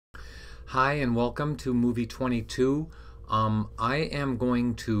Hi and welcome to Movie 22. I am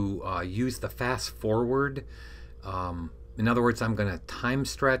going to use the fast forward. In other words, I'm going to time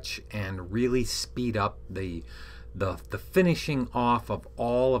stretch and really speed up the finishing off of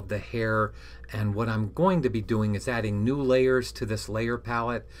all of the hair. And what I'm going to be doing is adding new layers to this layer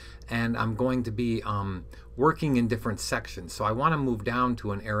palette, and I'm going to be working in different sections. So I want to move down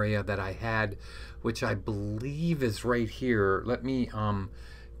to an area that I had, which I believe is right here. Let me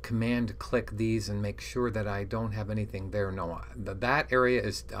command click these and make sure that I don't have anything there. No, that area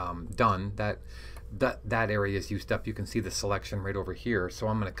is done. That area is used up. You can see the selection right over here. So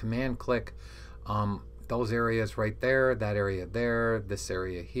I'm going to command click those areas right there, that area there, this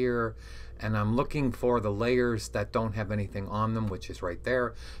area here, and I'm looking for the layers that don't have anything on them, which is right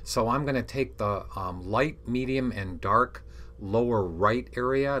there. So I'm going to take the light, medium, and dark lower right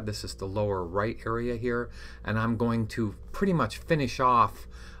area. This is the lower right area here, and I'm going to pretty much finish off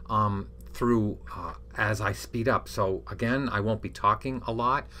through as I speed up. So again, I won't be talking a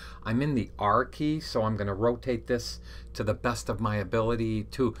lot. I'm in the R key, so I'm going to rotate this to the best of my ability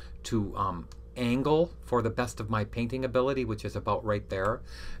to angle for the best of my painting ability, which is about right there.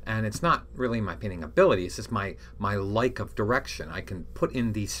 And it's not really my painting ability, it's just my like of direction. I can put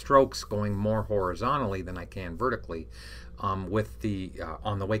in these strokes going more horizontally than I can vertically with the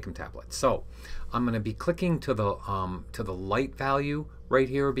on the Wacom tablet. So I'm going to be clicking to the light value right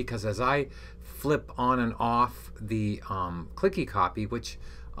here, because as I flip on and off the clicky copy, which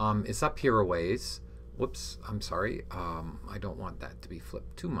is up here a ways. Whoops, I'm sorry. I don't want that to be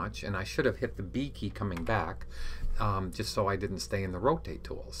flipped too much, and I should have hit the B key coming back just so I didn't stay in the rotate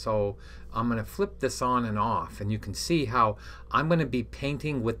tool. So I'm going to flip this on and off, and you can see how I'm going to be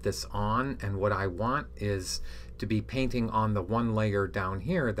painting with this on, and what I want is to be painting on the one layer down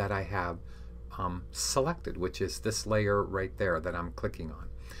here that I have selected, which is this layer right there that I'm clicking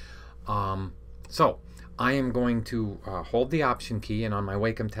on. So I am going to hold the Option key, and on my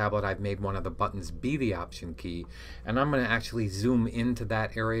Wacom tablet I've made one of the buttons be the Option key, and I'm going to actually zoom into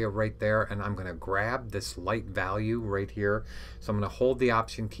that area right there, and I'm going to grab this light value right here. So I'm going to hold the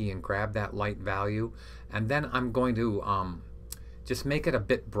Option key and grab that light value, and then I'm going to just make it a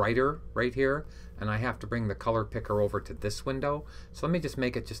bit brighter right here, and I have to bring the color picker over to this window. So let me just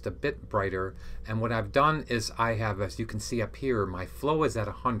make it just a bit brighter, and what I've done is I have, as you can see up here, my flow is at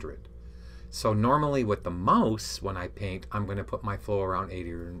 100. So normally with the mouse, when I paint, I'm going to put my flow around 8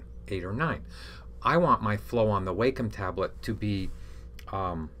 or 9. I want my flow on the Wacom tablet to be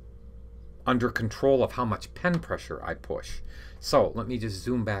under control of how much pen pressure I push. So let me just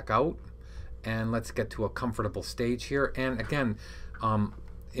zoom back out, and let's get to a comfortable stage here. And again,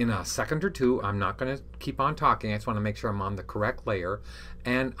 in a second or two, I'm not going to keep on talking. I just want to make sure I'm on the correct layer,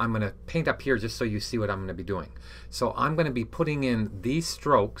 and I'm going to paint up here just so you see what I'm going to be doing. So I'm going to be putting in these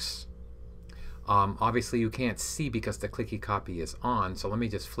strokes. Obviously you can't see because the clicky copy is on, so let me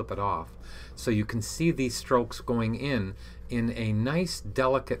just flip it off. So you can see these strokes going in a nice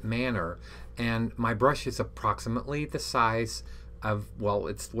delicate manner, and my brush is approximately the size of, well,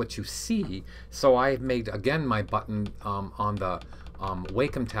 it's what you see. So I've made, again, my button on the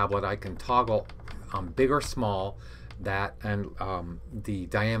Wacom tablet. I can toggle big or small that, and the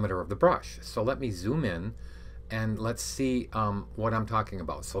diameter of the brush. So let me zoom in, and let's see what I'm talking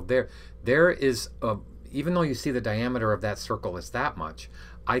about. So there is, even though you see the diameter of that circle is that much,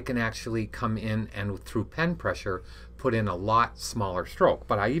 I can actually come in and through pen pressure put in a lot smaller stroke.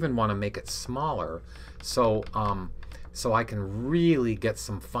 But I even want to make it smaller, so so I can really get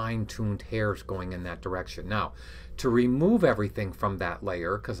some fine-tuned hairs going in that direction. Now, to remove everything from that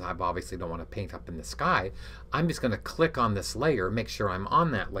layer, because I obviously don't want to paint up in the sky, I'm just going to click on this layer, make sure I'm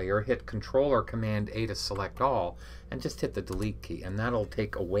on that layer, hit Control or Command A to select all, and just hit the delete key, and that'll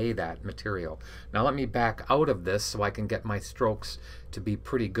take away that material. Now let me back out of this so I can get my strokes to be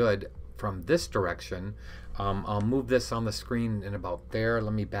pretty good from this direction. I'll move this on the screen in about there.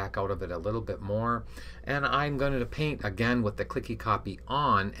 Let me back out of it a little bit more, and I'm going to paint again with the clicky copy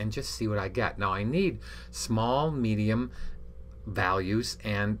on and just see what I get. Now I need small, medium values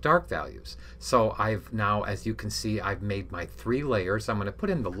and dark values. So I've now, as you can see, I've made my 3 layers. I'm going to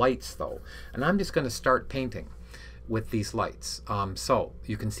put in the lights though, and I'm just going to start painting with these lights. So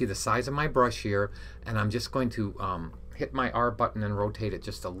you can see the size of my brush here, and I'm just going to hit my R button and rotate it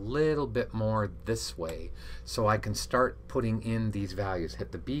just a little bit more this way so I can start putting in these values.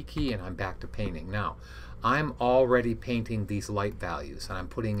 Hit the B key, and I'm back to painting. Now I'm already painting these light values, and I'm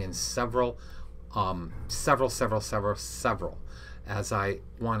putting in several as I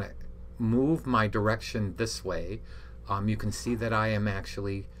want to move my direction this way. You can see that I am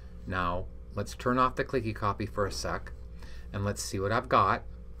actually now, let's turn off the clicky copy for a sec, and let's see what I've got.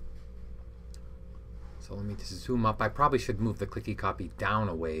 So let me just zoom up. I probably should move the clicky copy down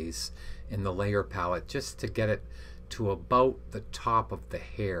a ways in the layer palette just to get it to about the top of the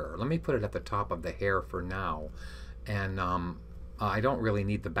hair. Let me put it at the top of the hair for now. And I don't really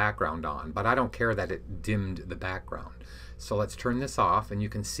need the background on, but I don't care that it dimmed the background. So let's turn this off, and you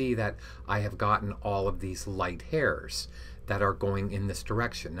can see that I have gotten all of these light hairs that are going in this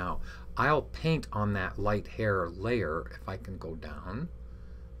direction. Now, I'll paint on that light hair layer if I can go down.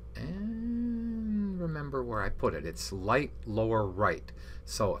 And remember where I put it. It's light lower right.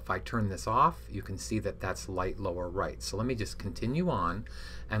 So if I turn this off, you can see that that's light lower right. So let me just continue on,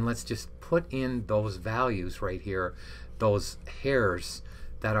 and let's just put in those values right here, those hairs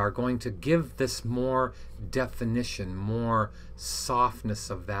that are going to give this more definition, more softness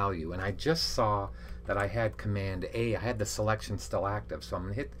of value. And I just saw that I had Command A. I had the selection still active, so I'm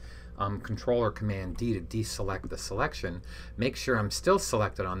going to hit Control or Command D to deselect the selection. Make sure I'm still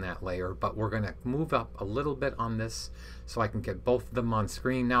selected on that layer, but we're going to move up a little bit on this so I can get both of them on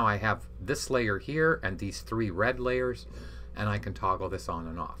screen. Now I have this layer here and these three red layers, and I can toggle this on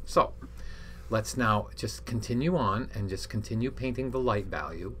and off. So let's now just continue on and just continue painting the light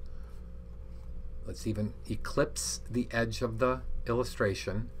value. Let's even eclipse the edge of the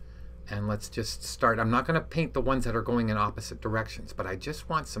illustration. And let's just start. I'm not going to paint the ones that are going in opposite directions, but I just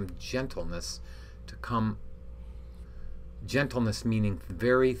want some gentleness to come. Gentleness meaning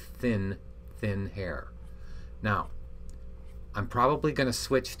very thin hair. Now, I'm probably going to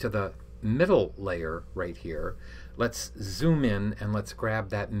switch to the middle layer right here. Let's zoom in and let's grab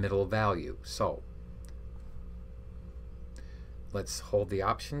that middle value. So let's hold the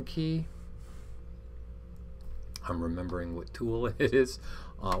Option key. I'm remembering what tool it is,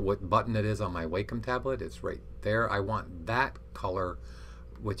 what button it is on my Wacom tablet. It's right there. I want that color,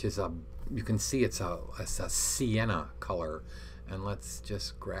 which is you can see it's a sienna color. And let's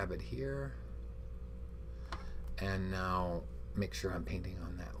just grab it here. And now make sure I'm painting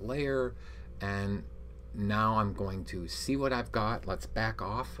on that layer. And now I'm going to see what I've got. Let's back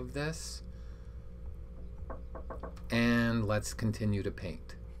off of this. And let's continue to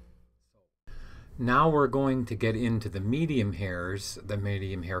paint. Now we're going to get into the medium hairs, the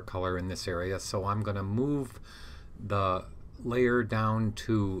medium hair color in this area. So I'm going to move the layer down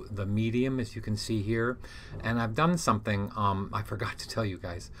to the medium, as you can see here. And I've done something, I forgot to tell you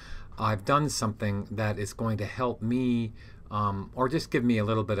guys, I've done something that is going to help me, or just give me a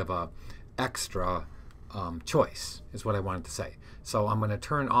little bit of a extra choice, is what I wanted to say. So I'm going to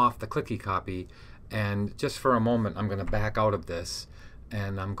turn off the clicky copy, and just for a moment I'm going to back out of this.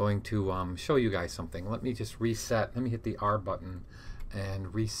 And I'm going to show you guys something. Let me just reset. Let me hit the R button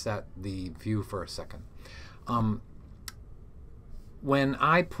and reset the view for a second. When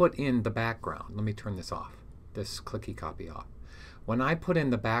I put in the background, let me turn this off, this clicky copy off. When I put in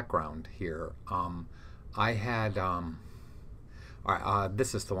the background here, I had,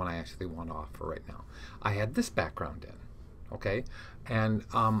 this is the one I actually want off for right now. I had this background in, okay? And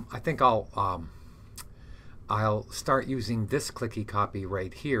I think I'll start using this clicky copy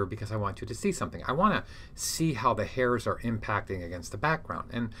right here because I want you to see something. I want to see how the hairs are impacting against the background.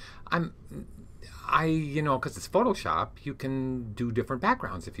 And you know, because it's Photoshop, you can do different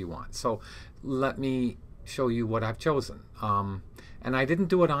backgrounds if you want. So let me show you what I've chosen. And I didn't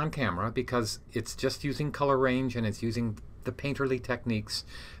do it on camera because it's just using color range and it's using the painterly techniques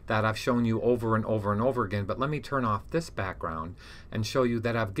that I've shown you over and over and over again. But let me turn off this background and show you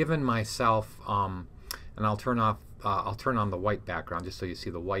that I've given myself and I'll turn on the white background just so you see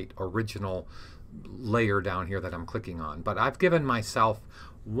the white original layer down here that I'm clicking on. But I've given myself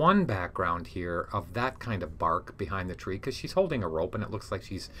one background here of that kind of bark behind the tree because she's holding a rope and it looks like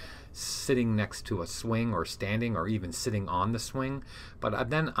she's sitting next to a swing or standing or even sitting on the swing. But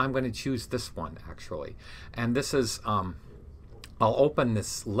then I'm going to choose this one actually. And this is, I'll open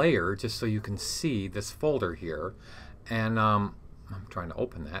this layer just so you can see this folder here. And I'm trying to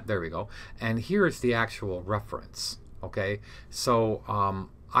open that. There we go. And here's the actual reference. Okay, so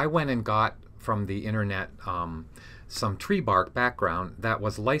I went and got from the internet some tree bark background that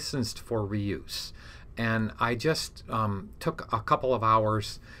was licensed for reuse. And I just took a couple of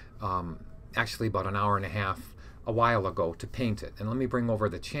hours, actually about an hour and a half, a while ago to paint it. And let me bring over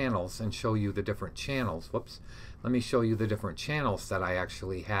the channels and show you the different channels. Whoops. Let me show you the different channels that I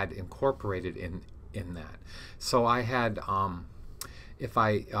actually had incorporated in that. So I had if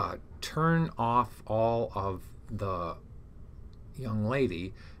I turn off all of the young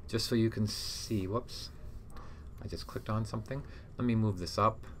lady, just so you can see, whoops, I just clicked on something. Let me move this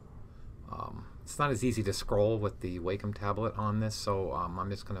up. It's not as easy to scroll with the Wacom tablet on this, so I'm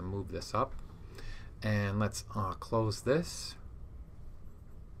just going to move this up. And let's close this.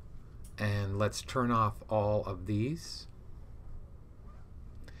 And let's turn off all of these.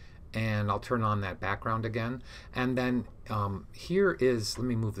 And I'll turn on that background again. And then here is, let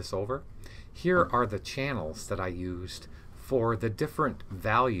me move this over. Here are the channels that I used for the different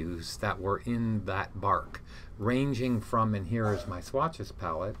values that were in that bark, ranging from, and here is my swatches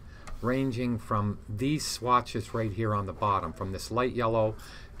palette, ranging from these swatches right here on the bottom, from this light yellow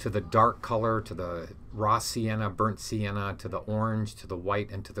to the dark color, to the raw sienna, burnt sienna, to the orange, to the white,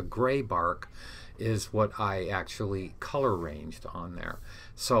 and to the gray bark, is what I actually color ranged on there.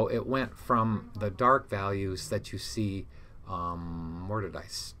 So it went from the dark values that you see, where did I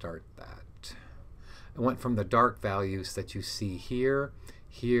start that? It went from the dark values that you see here,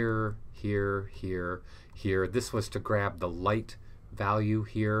 here, here, here, here. This was to grab the light value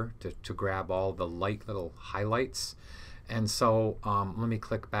here, to grab all the light little highlights. And so let me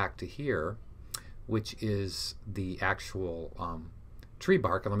click back to here, which is the actual tree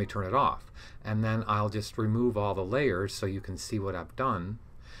bark, and let me turn it off. And then I'll just remove all the layers so you can see what I've done.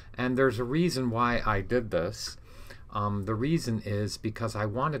 And there's a reason why I did this. The reason is because I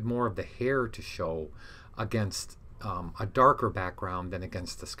wanted more of the hair to show against a darker background than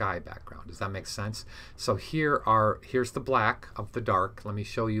against the sky background. Does that make sense? So here's the black of the dark. Let me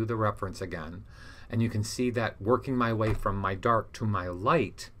show you the reference again. And you can see that working my way from my dark to my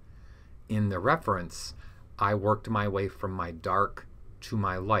light in the reference, I worked my way from my dark to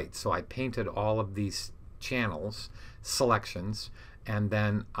my light. So I painted all of these channels, selections, and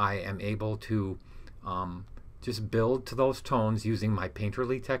then I am able to just build to those tones using my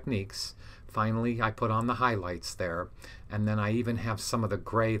painterly techniques. Finally, I put on the highlights there, and then I even have some of the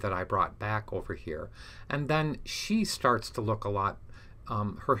gray that I brought back over here. And then she starts to look a lot,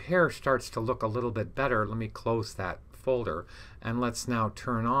 her hair starts to look a little bit better. Let me close that folder, and let's now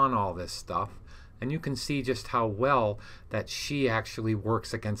turn on all this stuff. And you can see just how well that she actually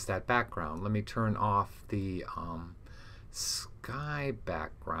works against that background. Let me turn off the sky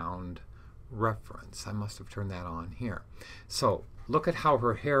background reference. I must have turned that on here. So look at how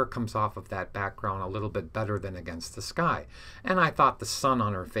her hair comes off of that background a little bit better than against the sky. And I thought the sun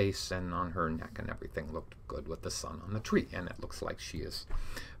on her face and on her neck and everything looked good with the sun on the tree. And it looks like she is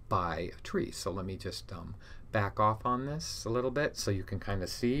by a tree. So let me just back off on this a little bit so you can kind of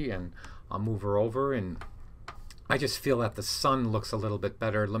see, and I'll move her over, and I just feel that the sun looks a little bit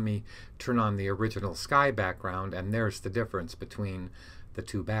better. Let me turn on the original sky background, and there's the difference between the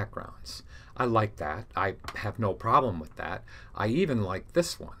two backgrounds. I like that. I have no problem with that. I even like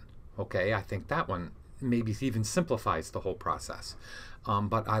this one. Okay, I think that one maybe even simplifies the whole process.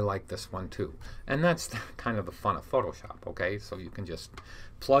 But I like this one too. And that's kind of the fun of Photoshop, okay? So you can just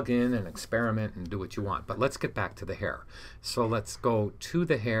plug in and experiment and do what you want. But let's get back to the hair. So let's go to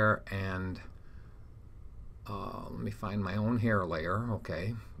the hair, and let me find my own hair layer,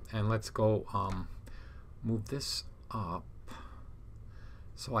 okay? And let's go move this up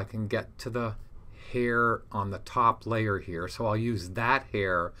so I can get to the hair on the top layer here. So I'll use that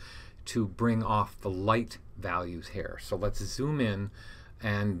hair to bring off the light values hair. So let's zoom in,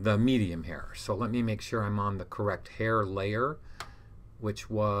 and the medium hair. So let me make sure I'm on the correct hair layer, which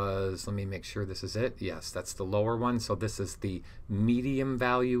was, let me make sure this is it. Yes, that's the lower one. So this is the medium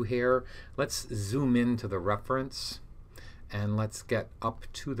value hair. Let's zoom into the reference, and let's get up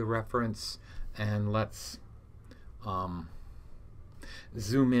to the reference, and let's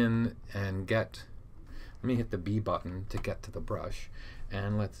zoom in and get, let me hit the B button to get to the brush,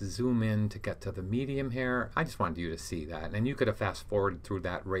 and let's zoom in to get to the medium hair. I just wanted you to see that, and you could have fast forwarded through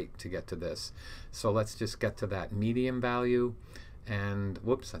that rate to get to this. So let's just get to that medium value, and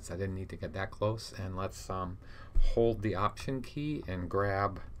whoops, I didn't need to get that close. And let's hold the Option key and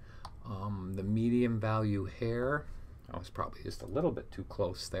grab the medium value hair. I was probably just a little bit too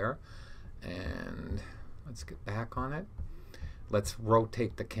close there, and let's get back on it. Let's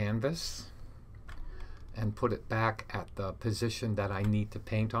rotate the canvas and put it back at the position that I need to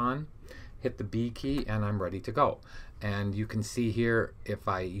paint on. Hit the B key, and I'm ready to go. And you can see here, if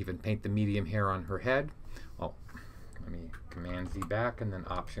I even paint the medium hair on her head, oh, let me Command Z back, and then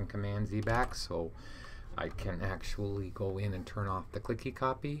Option Command Z back, so I can actually go in and turn off the clicky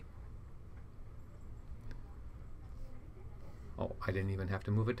copy. Oh, I didn't even have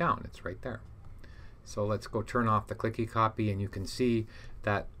to move it down. It's right there. So let's go turn off the clicky copy, and you can see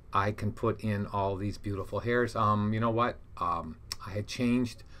that I can put in all these beautiful hairs. You know what? I had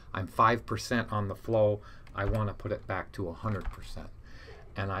changed. I'm 5% on the flow. I want to put it back to 100%.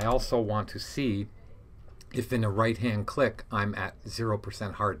 And I also want to see if in a right-hand click I'm at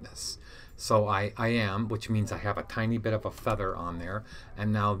 0% hardness. So I am, which means I have a tiny bit of a feather on there.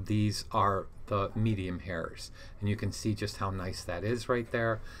 And now these are the medium hairs. And you can see just how nice that is right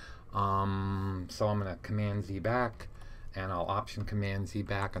there. So I'm going to Command Z back, and I'll Option Command Z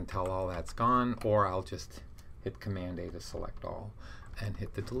back until all that's gone, or I'll just hit Command A to select all and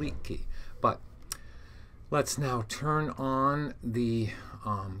hit the delete key. But let's now turn on the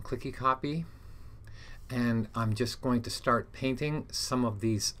clicky copy, and I'm just going to start painting some of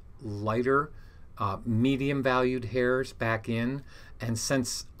these lighter medium valued hairs back in. And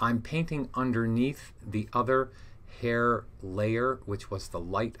since I'm painting underneath the other hair layer, which was the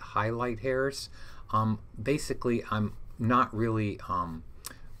light highlight hairs, basically I'm not really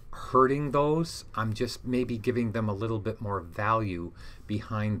hurting those. I'm just maybe giving them a little bit more value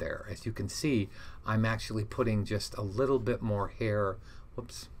behind there. As you can see, I'm actually putting just a little bit more hair.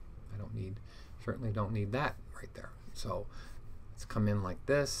 Whoops, certainly don't need that right there. So let's come in like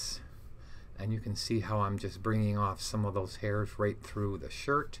this, and you can see how I'm just bringing off some of those hairs right through the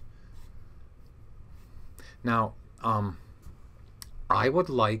shirt. Now, I would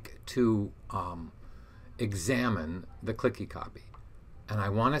like to examine the clicky copy, and I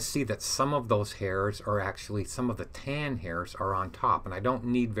want to see that some of those hairs are actually, some of the tan hairs are on top, and I don't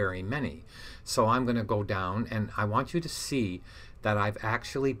need very many. So I'm going to go down, and I want you to see that I've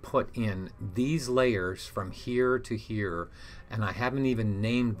actually put in these layers from here to here, and I haven't even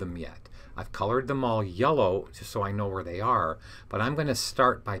named them yet. I've colored them all yellow just so I know where they are, but I'm going to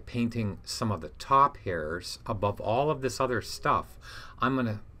start by painting some of the top hairs above all of this other stuff. I'm going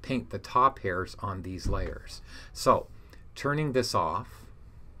to paint the top hairs on these layers. So turning this off,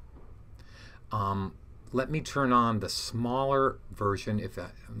 let me turn on the smaller version.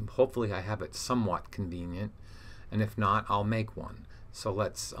 Hopefully I have it somewhat convenient, and if not, I'll make one. So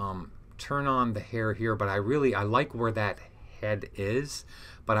let's turn on the hair here, but I like where that head is,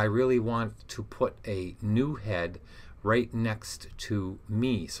 but I really want to put a new head right next to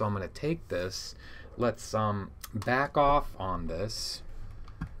me. So I'm going to take this, let's back off on this,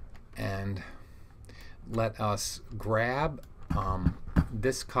 and let us grab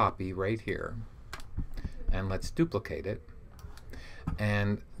this copy right here, and let's duplicate it,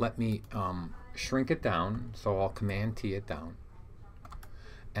 and let me shrink it down. So I'll Command T it down,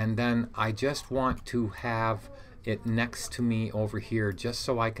 and then I just want to have it next to me over here just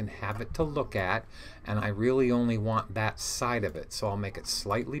so I can have it to look at, and I really only want that side of it. So I'll make it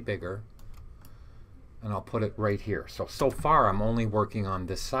slightly bigger, and I'll put it right here. So far I'm only working on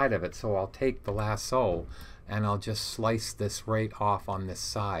this side of it, so I'll take the lasso and I'll just slice this right off on this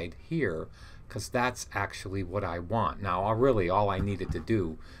side here, because that's actually what I want. Now all I needed to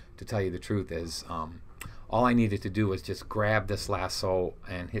do, to tell you the truth, is all I needed to do was just grab this lasso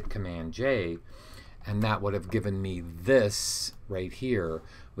and hit Command J, and that would have given me this right here,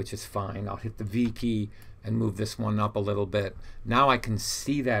 which is fine. I'll hit the V key and move this one up a little bit. Now I can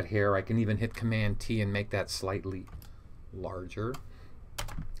see that hair. I can even hit Command T and make that slightly larger.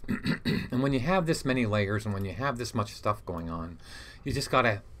 And when you have this many layers and when you have this much stuff going on, you just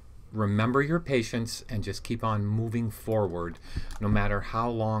gotta remember your patience and just keep on moving forward no matter how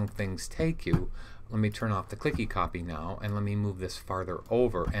long things take you. Let me turn off the clicky copy now, and let me move this farther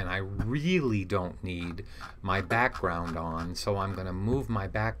over. And I really don't need my background on, so I'm going to move my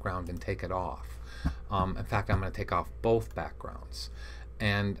background and take it off. In fact, I'm going to take off both backgrounds.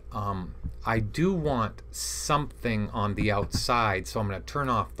 And I do want something on the outside, so I'm going to turn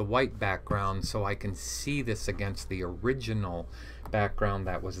off the white background so I can see this against the original background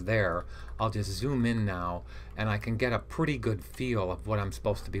that was there. I'll just zoom in now, and I can get a pretty good feel of what I'm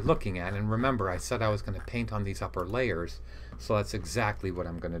supposed to be looking at. And remember, I said I was going to paint on these upper layers, so that's exactly what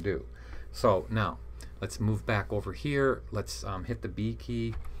I'm going to do. So now let's move back over here. Let's hit the B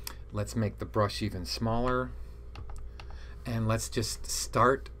key. Let's make the brush even smaller, and let's just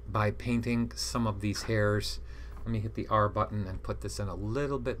start by painting some of these hairs. Let me hit the R button and put this in a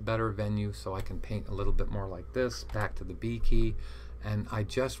little bit better venue so I can paint a little bit more like this. Back to the B key, and I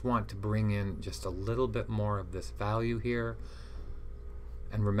just want to bring in just a little bit more of this value here.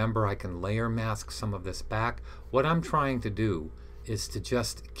 And remember, I can layer mask some of this back. What I'm trying to do is to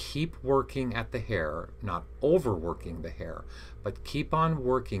just keep working at the hair, not overworking the hair, but keep on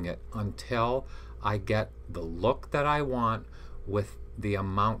working it until I get the look that I want with the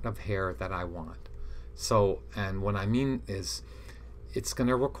amount of hair that I want. So, and what I mean is, it's going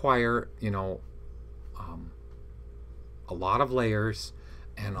to require, a lot of layers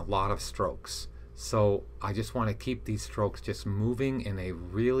and a lot of strokes. So I just want to keep these strokes just moving in a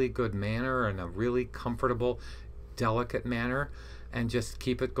really good manner, in a really comfortable, delicate manner, and just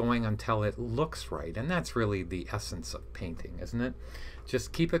keep it going until it looks right. And that's really the essence of painting, isn't it?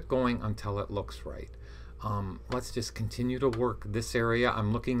 Just keep it going until it looks right. Let's just continue to work this area.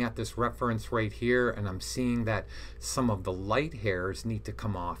 I'm looking at this reference right here, and I'm seeing that some of the light hairs need to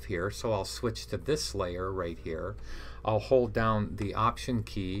come off here. So I'll switch to this layer right here. I'll hold down the Option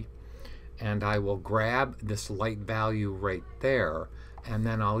key, and I will grab this light value right there, and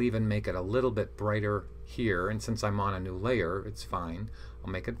then I'll even make it a little bit brighter here. And since I'm on a new layer, it's fine.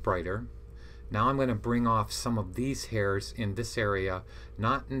 I'll make it brighter. Now I'm going to bring off some of these hairs in this area,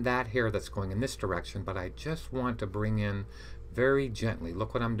 not in that hair that's going in this direction, but I just want to bring in very gently.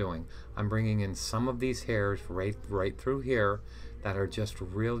 Look what I'm doing. I'm bringing in some of these hairs right through here that are just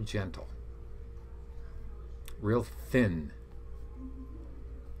real gentle, real thin.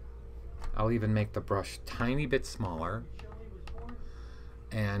 I'll even make the brush tiny bit smaller.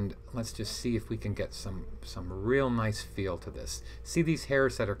 And let's just see if we can get some real nice feel to this. See these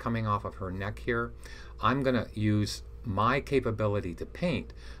hairs that are coming off of her neck here? I'm going to use my capability to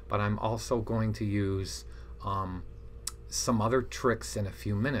paint, but I'm also going to use some other tricks in a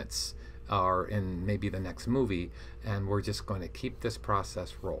few minutes, or in maybe the next movie, and we're just going to keep this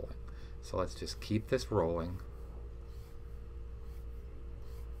process rolling. So let's just keep this rolling.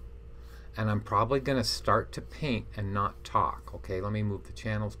 And I'm probably going to start to paint and not talk. Okay, let me move the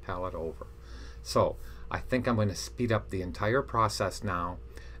channels palette over. So I think I'm going to speed up the entire process now,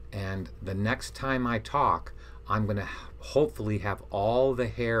 and the next time I talk, I'm going to hopefully have all the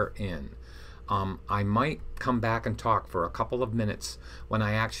hair in. I might come back and talk for a couple of minutes when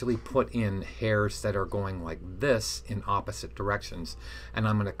I actually put in hairs that are going like this in opposite directions, and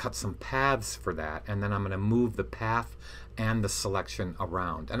I'm going to cut some paths for that, and then I'm going to move the path and the selection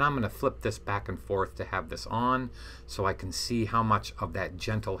around, and I'm going to flip this back and forth to have this on so I can see how much of that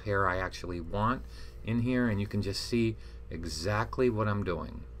gentle hair I actually want in here, and you can just see exactly what I'm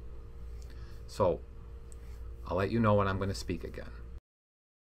doing. So I'll let you know when I'm going to speak again.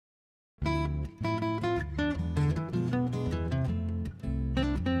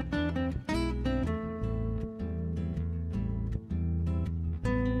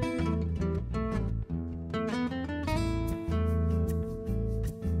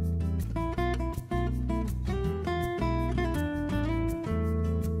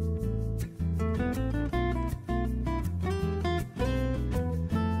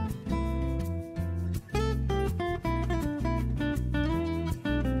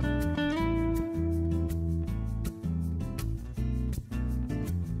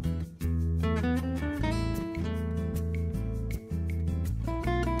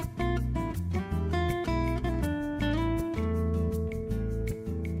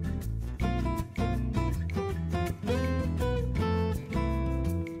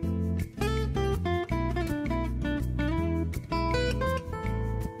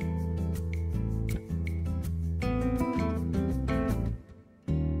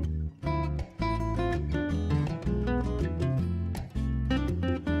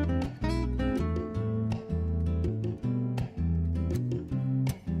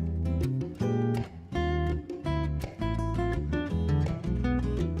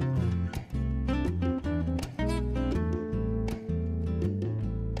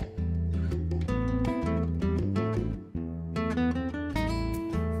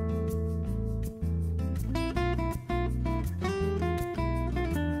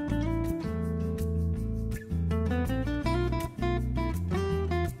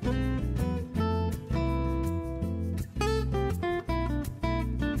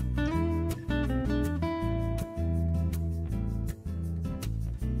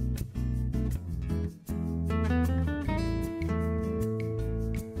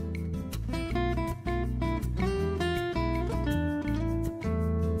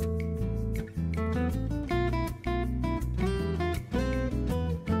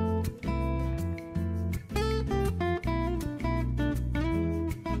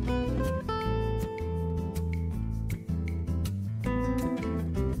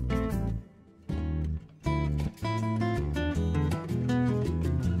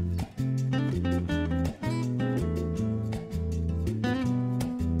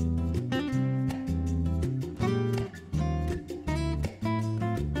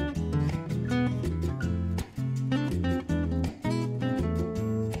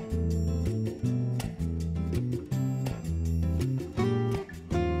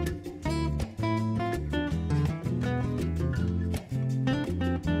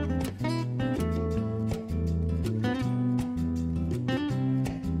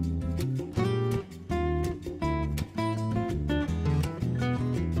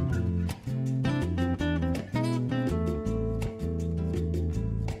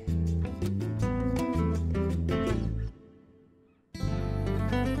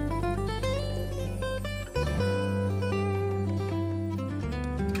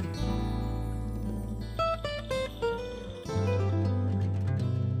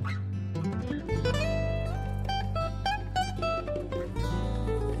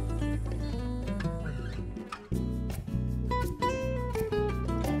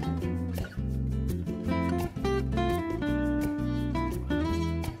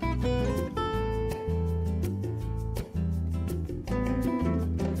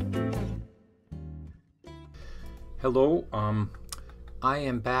 Hello, I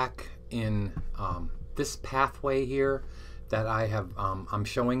am back in this pathway here that I'm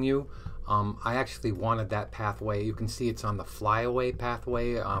showing you. I actually wanted that pathway. You can see it's on the flyaway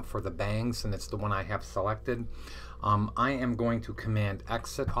pathway for the bangs, and it's the one I have selected. I am going to Command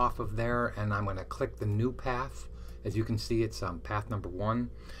exit off of there, and I'm going to click the new path. As you can see, it's path number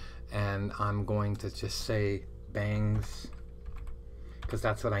 1, and I'm going to just say bangs, because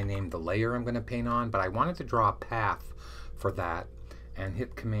that's what I named the layer I'm going to paint on, but I wanted to draw a path for that and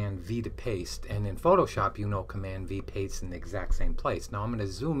hit Command V to paste. And in Photoshop, you know, Command V pastes in the exact same place. Now I'm going to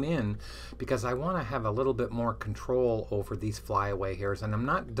zoom in because I want to have a little bit more control over these flyaway hairs, and I'm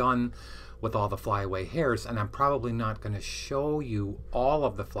not done with all the flyaway hairs, and I'm probably not going to show you all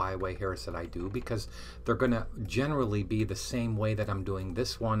of the flyaway hairs that I do because they're going to generally be the same way that I'm doing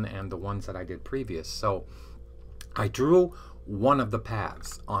this one and the ones that I did previous. So I drew one of the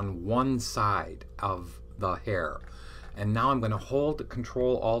paths on one side of the hair, and now I'm going to hold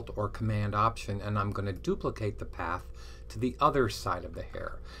Control Alt or Command Option, and I'm going to duplicate the path to the other side of the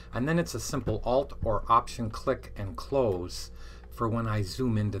hair, and then it's a simple Alt or Option click and close for when I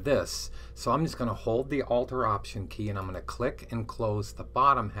zoom into this. So I'm just going to hold the Alt or Option key, and I'm going to click and close the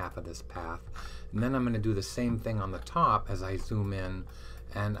bottom half of this path, and then I'm going to do the same thing on the top as I zoom in,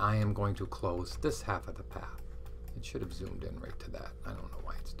 and I am going to close this half of the path. It should have zoomed in right to that. I don't know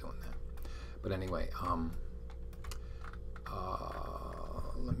why it's doing that. But anyway,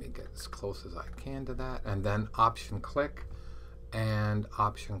 let me get as close as I can to that. And then Option click and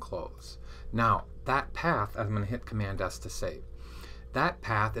Option close. Now, that path, I'm going to hit Command S to save. That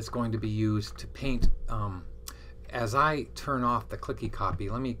path is going to be used to paint. As I turn off the clicky copy,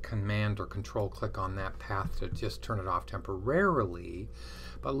 let me Command or Control click on that path to just turn it off temporarily.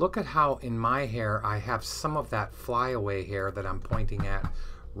 But look at how in my hair I have some of that flyaway hair that I'm pointing at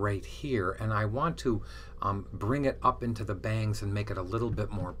right here, and I want to bring it up into the bangs and make it a little bit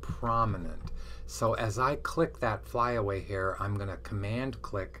more prominent. So as I click that flyaway hair, I'm going to Command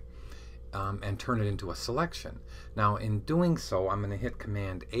click and turn it into a selection. Now in doing so, I'm going to hit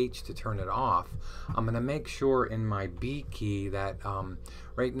Command H to turn it off. I'm going to make sure in my B key that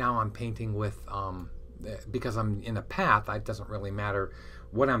right now I'm painting with, because I'm in a path, it doesn't really matter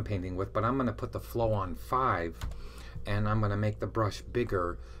what I'm painting with, but I'm going to put the flow on 5, and I'm going to make the brush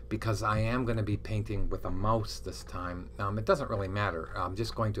bigger because I am going to be painting with a mouse this time. It doesn't really matter. I'm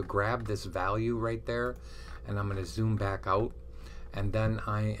just going to grab this value right there, and I'm going to zoom back out, and then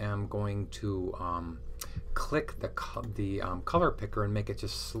I am going to click the color picker and make it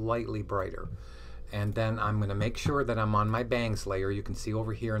just slightly brighter. And then I'm going to make sure that I'm on my bangs layer. You can see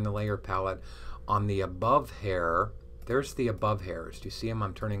over here in the layer palette on the above hair, there's the above hairs. Do you see them?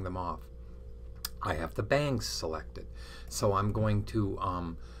 I'm turning them off. I have the bangs selected. So I'm going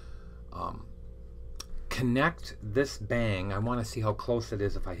to connect this bang. I want to see how close it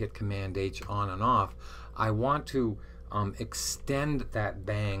is if I hit Command H on and off. I want to extend that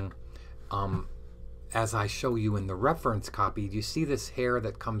bang as I show you in the reference copy. Do you see this hair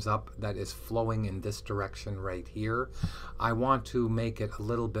that comes up that is flowing in this direction right here? I want to make it a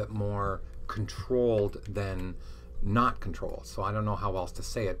little bit more controlled than not controlled. So I don't know how else to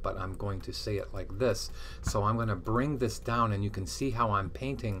say it, but I'm going to say it like this. So I'm going to bring this down, and you can see how I'm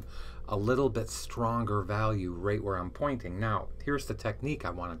painting a little bit stronger value right where I'm pointing. Now, here's the technique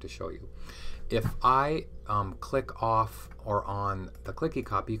I wanted to show you. If I click off or on the clicky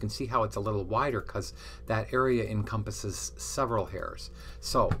copy, you can see how it's a little wider because that area encompasses several hairs.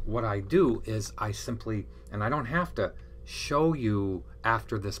 So what I do is I simply, and I don't have to show you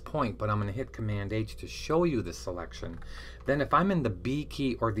after this point, but I'm going to hit Command H to show you the selection. Then if I'm in the B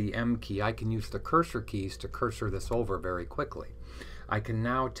key or the M key, I can use the cursor keys to cursor this over very quickly. I can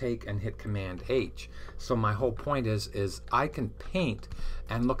now take and hit Command H. So my whole point is I can paint,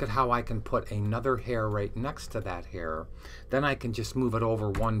 and look at how I can put another hair right next to that hair. Then I can just move it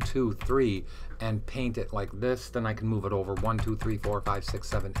over 1, 2, 3 and paint it like this. Then I can move it over 1, 2, 3, 4, 5, 6,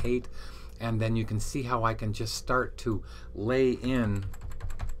 7, 8. And then you can see how I can just start to lay in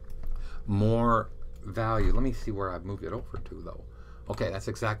more value. Let me see where I've moved it over to though. Okay, that's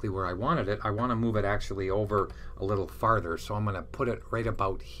exactly where I wanted it. I want to move it actually over a little farther. So I'm going to put it right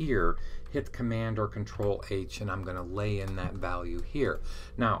about here, hit Command or Control H, and I'm going to lay in that value here.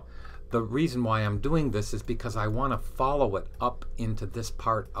 Now, the reason why I'm doing this is because I want to follow it up into this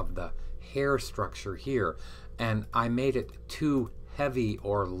part of the hair structure here. And I made it too heavy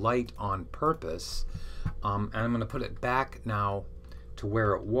or light on purpose, and I'm going to put it back now to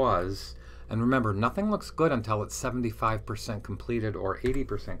where it was. And remember, nothing looks good until it's 75% completed or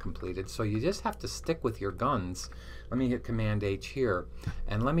 80% completed, so you just have to stick with your guns. Let me hit Command H here,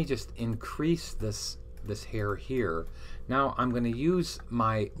 and let me just increase this this hair here. Now I'm going to use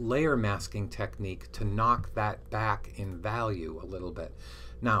my layer masking technique to knock that back in value a little bit.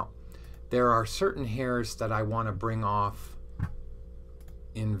 Now, there are certain hairs that I want to bring off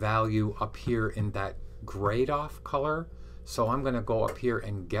in value up here in that grayed off color. So I'm going to go up here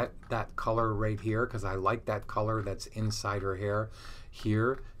and get that color right here because I like that color that's inside her hair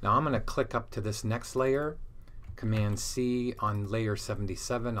here. Now I'm going to click up to this next layer, Command C on layer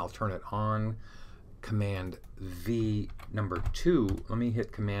 77. I'll turn it on. Command V number 2. Let me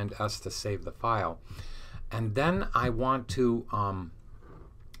hit Command S to save the file. And then I want to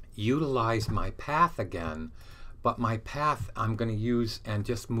utilize my path again, but my path I'm going to use and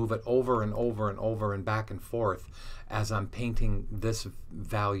just move it over and over and over and back and forth as I'm painting this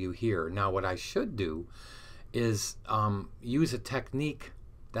value here. Now what I should do is use a technique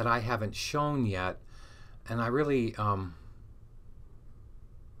that I haven't shown yet, and I really I'm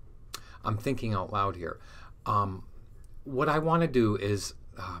thinking out loud here. What I want to do is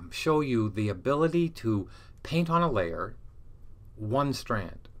show you the ability to paint on a layer, one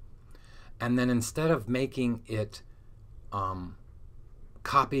strand, and then instead of making it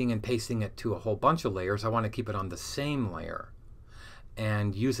copying and pasting it to a whole bunch of layers, I want to keep it on the same layer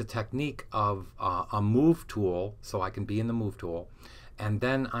and use a technique of a move tool, so I can be in the move tool, and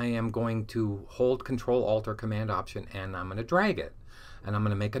then I am going to hold Control Alt or Command Option and I'm going to drag it, and I'm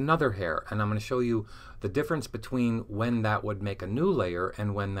going to make another hair, and I'm going to show you the difference between when that would make a new layer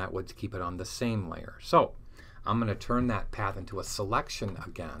and when that would keep it on the same layer. So I'm going to turn that path into a selection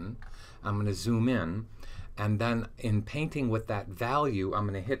again. I'm going to zoom in, and then in painting with that value, I'm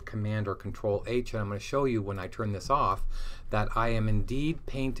going to hit Command or Control H, and I'm going to show you when I turn this off that I am indeed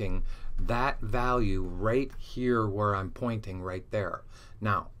painting that value right here where I'm pointing right there.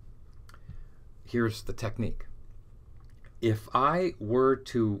 Now, here's the technique. If I were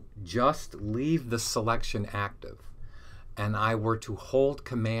to just leave the selection active and I were to hold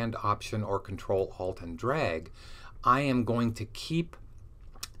Command, Option, or Control, Alt, and drag, I am going to keep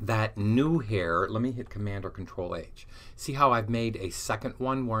that new hair. Let me hit Command or Control H. See how I've made a second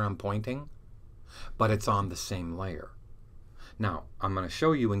one where I'm pointing? But it's on the same layer. Now, I'm going to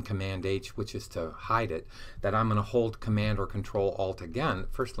show you in Command H, which is to hide it, that I'm going to hold Command or Control Alt again.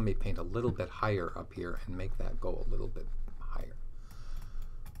 First, let me paint a little bit higher up here and make that go a little bit higher.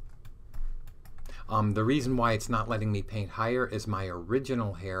 The reason why it's not letting me paint higher is my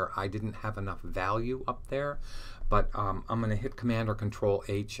original hair, I didn't have enough value up there. But I'm going to hit Command or Control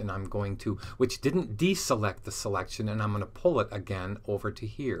H, and I'm going to, which didn't deselect the selection, and I'm going to pull it again over to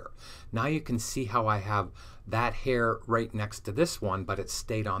here. Now you can see how I have that hair right next to this one, but it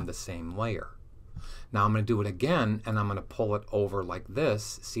stayed on the same layer. Now I'm going to do it again, and I'm going to pull it over like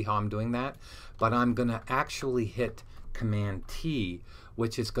this. See how I'm doing that? But I'm going to actually hit Command T,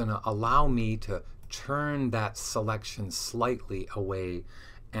 which is going to allow me to turn that selection slightly away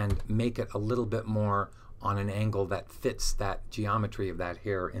and make it a little bit more on an angle that fits that geometry of that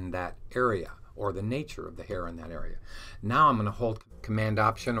hair in that area, or the nature of the hair in that area. Now I'm going to hold Command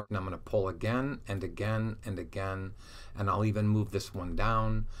Option, and I'm going to pull again and again and again, and I'll even move this one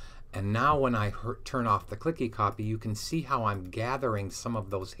down. And now when I turn off the clicky copy, you can see how I'm gathering some of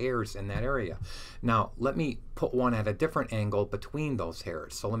those hairs in that area. Now let me put one at a different angle between those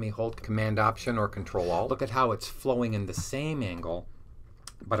hairs. So let me hold Command Option or Control Alt. Look at how it's flowing in the same angle,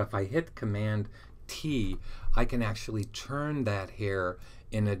 but if I hit Command T, I can actually turn that hair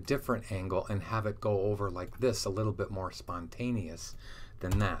in a different angle and have it go over like this, a little bit more spontaneous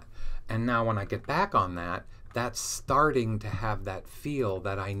than that. And now when I get back on that, that's starting to have that feel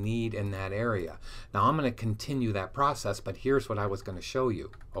that I need in that area. Now I'm going to continue that process, but here's what I was going to show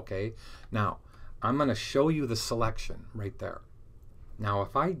you. Okay, now I'm going to show you the selection right there. Now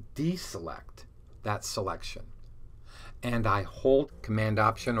if I deselect that selection and I hold Command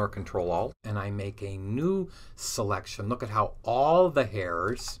Option or Control Alt and I make a new selection, look at how all the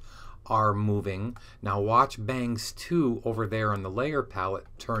hairs are moving. Now watch Bangs 2 over there on the layer palette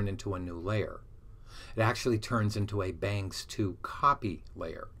turn into a new layer. It actually turns into a Bangs 2 copy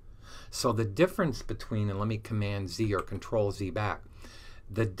layer. So the difference between, and let me Command Z or Control Z back,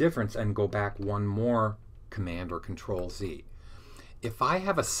 the difference, and go back one more Command or Control Z. If I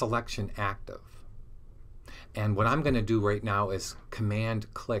have a selection active, and what I'm going to do right now is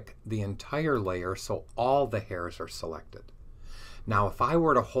Command click the entire layer so all the hairs are selected. Now if I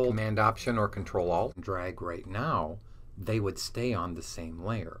were to hold Command Option or Control Alt and drag right now, they would stay on the same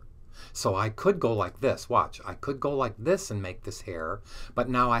layer. So I could go like this. Watch. I could go like this and make this hair, but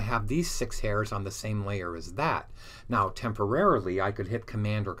now I have these 6 hairs on the same layer as that. Now, temporarily, I could hit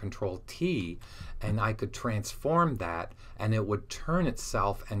Command or Control T, and I could transform that, and it would turn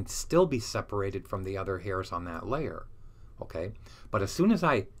itself and still be separated from the other hairs on that layer. Okay? But as soon as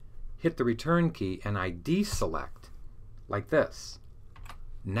I hit the return key and I deselect, like this,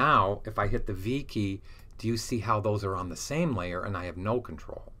 now if I hit the V key, do you see how those are on the same layer and I have no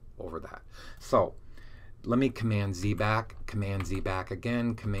control over that? So let me Command Z back again, Command Z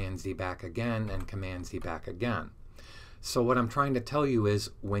back again, and Command Z back again. So what I'm trying to tell you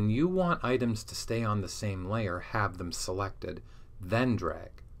is when you want items to stay on the same layer, have them selected, then drag.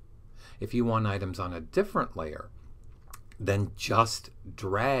 If you want items on a different layer, then just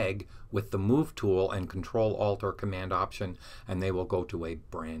drag with the Move tool and Control Alt or Command Option, and they will go to a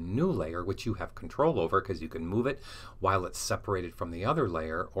brand new layer which you have control over, because you can move it while it's separated from the other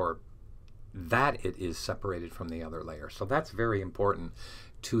layer, or that it is separated from the other layer. So that's very important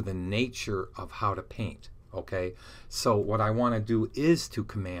to the nature of how to paint. Okay, so what I want to do is to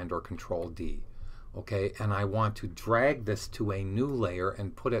Command or Control D. Okay, and I want to drag this to a new layer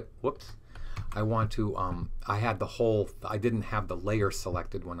and put it, whoops, I want to, I didn't have the layer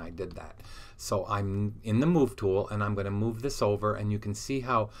selected when I did that. So I'm in the Move tool, and I'm going to move this over, and you can see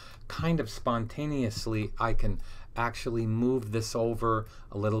how kind of spontaneously I can actually move this over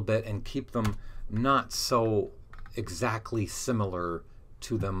a little bit and keep them not so exactly similar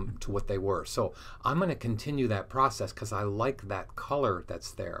to what they were. So I'm going to continue that process because I like that color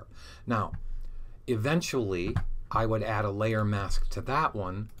that's there. Now, eventually, I would add a layer mask to that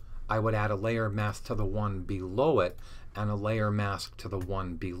one. I would add a layer mask to the one below it, and a layer mask to the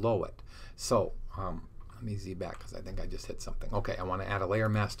one below it. So let me Z back because I think I just hit something. Okay, I want to add a layer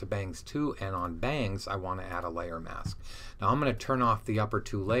mask to bangs 2, and on bangs I want to add a layer mask. Now I'm going to turn off the upper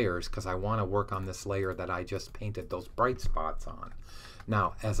 2 layers because I want to work on this layer that I just painted those bright spots on.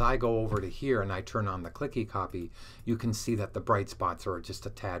 Now, as I go over to here and I turn on the clicky copy, you can see that the bright spots are just a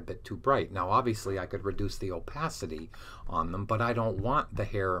tad bit too bright. Now, obviously, I could reduce the opacity on them, but I don't want the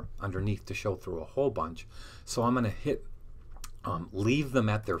hair underneath to show through a whole bunch. So I'm going to hit, leave them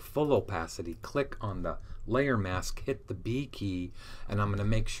at their full opacity, click on the layer mask, hit the B key, and I'm going to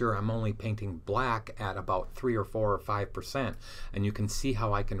make sure I'm only painting black at about 3 or 4 or 5%. And you can see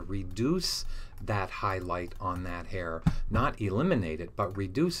how I can reduce that highlight on that hair, not eliminate it, but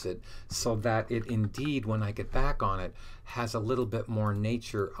reduce it so that it indeed, when I get back on it, has a little bit more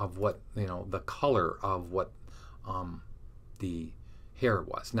nature of what, you know, the color of what the hair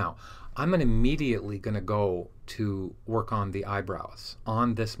was. Now, I'm immediately going to go to work on the eyebrows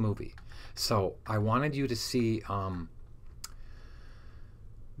on this movie. So I wanted you to see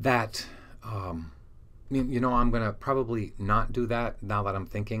that, you know, I'm going to probably not do that now that I'm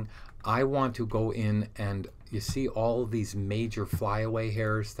thinking. I want to go in and you see all these major flyaway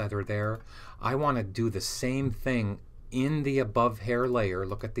hairs that are there. I want to do the same thing in the above hair layer.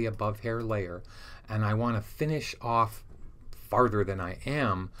 Look at the above hair layer. And I want to finish off farther than I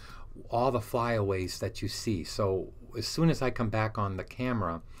am all the flyaways that you see. So as soon as I come back on the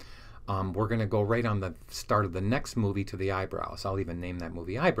camera, we're going to go right on the start of the next movie to the eyebrows. I'll even name that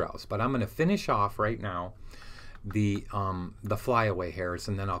movie Eyebrows. But I'm going to finish off right now the flyaway hairs,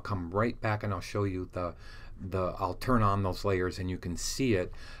 and then I'll come right back and I'll show you I'll turn on those layers and you can see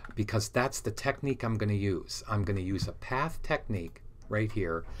it, because that's the technique I'm going to use. I'm going to use a path technique right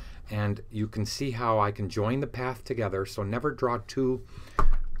here, and you can see how I can join the path together. So never draw two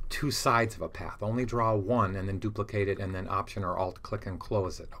sides of a path, only draw one and then duplicate it, and then Option or Alt click and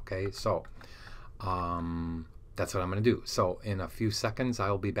close it. Okay, so that's what I'm going to do. So in a few seconds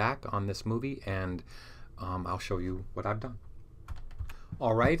I'll be back on this movie, and I'll show you what I've done.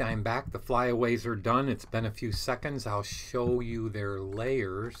 All right, I'm back. The flyaways are done. It's been a few seconds. I'll show you their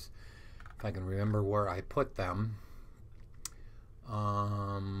layers if I can remember where I put them.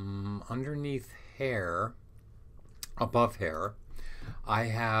 Underneath hair, above hair, I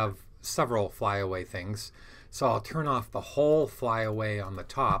have several flyaway things. So I'll turn off the whole flyaway on the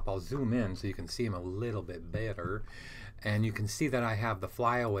top. I'll zoom in so you can see them a little bit better. And you can see that I have the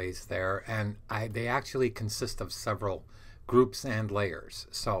flyaways there, and they actually consist of several groups and layers.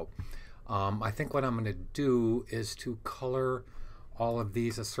 So I think what I'm going to do is to color all of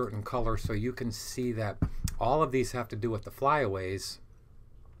these a certain color so you can see that all of these have to do with the flyaways.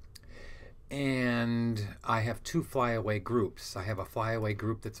 And I have 2 flyaway groups. I have a flyaway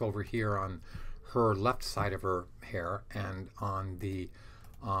group that's over here on her left side of her hair, and on the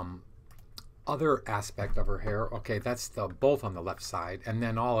other aspect of her hair, okay, that's both on the left side. And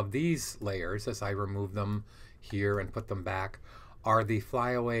then all of these layers, as I remove them here and put them back, are the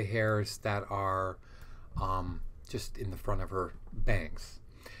flyaway hairs that are just in the front of her bangs.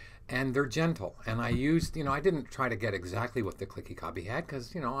 And they're gentle. And I used, I didn't try to get exactly what the Clicky Copy had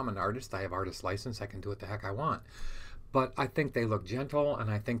because, I'm an artist. I have artist license. I can do what the heck I want. But I think they look gentle, and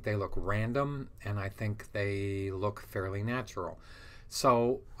I think they look random, and I think they look fairly natural.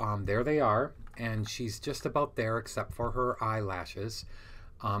 So there they are, and she's just about there except for her eyelashes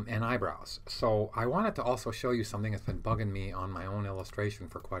and eyebrows. So I wanted to also show you something that's been bugging me on my own illustration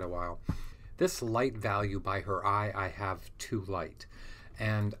for quite a while. This light value by her eye I have too light.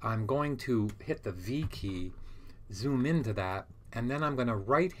 And I'm going to hit the V key, zoom into that, and then I'm going to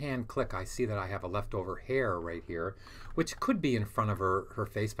right-hand click. I see that I have a leftover hair right here, which could be in front of her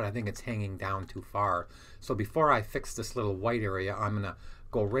face, but I think it's hanging down too far. So before I fix this little white area, I'm going to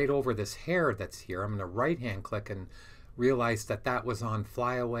go right over this hair that's here. I'm going to right-hand click and realize that that was on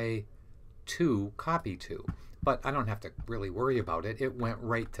Flyaway 2, Copy 2. But I don't have to really worry about it. It went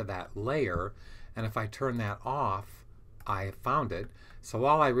right to that layer, and if I turn that off, I found it. So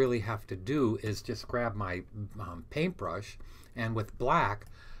all I really have to do is just grab my paintbrush, and with black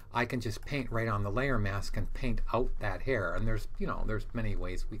I can just paint right on the layer mask and paint out that hair. And there's there's many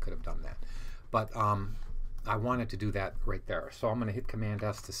ways we could have done that, but I wanted to do that right there. So I'm going to hit Command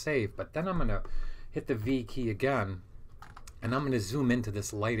S to save, but then I'm going to hit the V key again, and I'm going to zoom into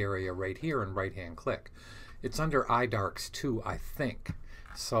this light area right here and right hand click. It's under iDarks 2, I think.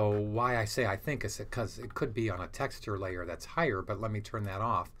 So why I say I think is because it could be on a texture layer that's higher, but let me turn that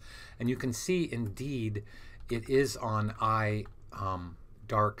off. And you can see indeed it is on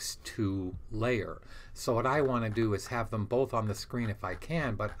iDarks 2 layer. So what I want to do is have them both on the screen if I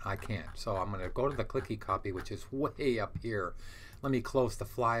can, but I can't. So I'm going to go to the Clicky Copy, which is way up here. Let me close the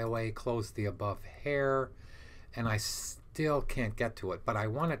Flyaway, close the above hair, and I still can't get to it, but I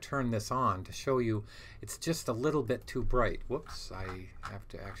want to turn this on to show you it's just a little bit too bright. Whoops, I have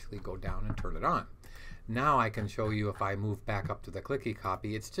to actually go down and turn it on. Now I can show you if I move back up to the Clicky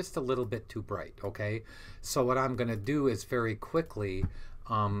Copy, it's just a little bit too bright, okay? So what I'm going to do is very quickly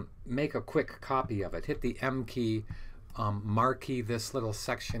make a quick copy of it. Hit the M key, marquee this little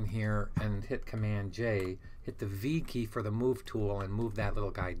section here, and hit Command J. Hit the V key for the move tool and move that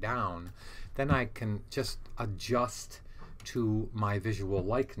little guy down. Then I can just adjust to my visual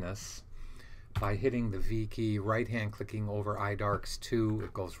likeness by hitting the V key, right hand clicking over iDarks 2.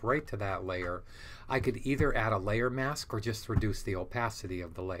 It goes right to that layer. I could either add a layer mask or just reduce the opacity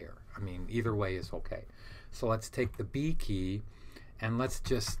of the layer. I mean, either way is okay. So let's take the B key and let's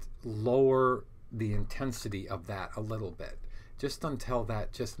just lower the intensity of that a little bit, just until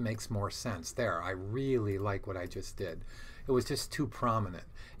that just makes more sense. There, I really like what I just did. It was just too prominent.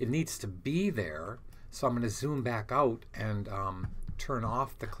 It needs to be there, so I'm going to zoom back out and turn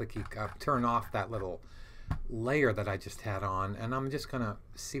off the turn off that little layer that I just had on, and I'm just going to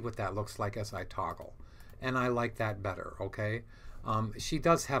see what that looks like as I toggle. And I like that better, okay? She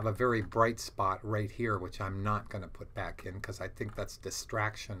does have a very bright spot right here, which I'm not going to put back in because I think that's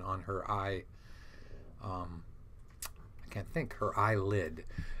distraction on her eye. I can't think, her eyelid.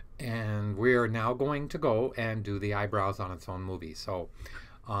 And we're now going to go and do the eyebrows on its own movie. So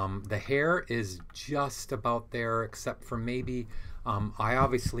the hair is just about there, except for maybe I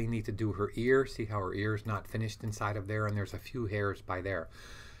obviously need to do her ear. See how her ear is not finished inside of there, and there's a few hairs by there.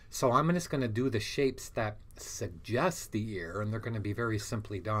 So I'm just going to do the shapes that suggest the ear, and they're going to be very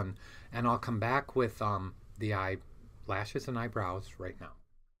simply done. And I'll come back with the eyelashes and eyebrows right now.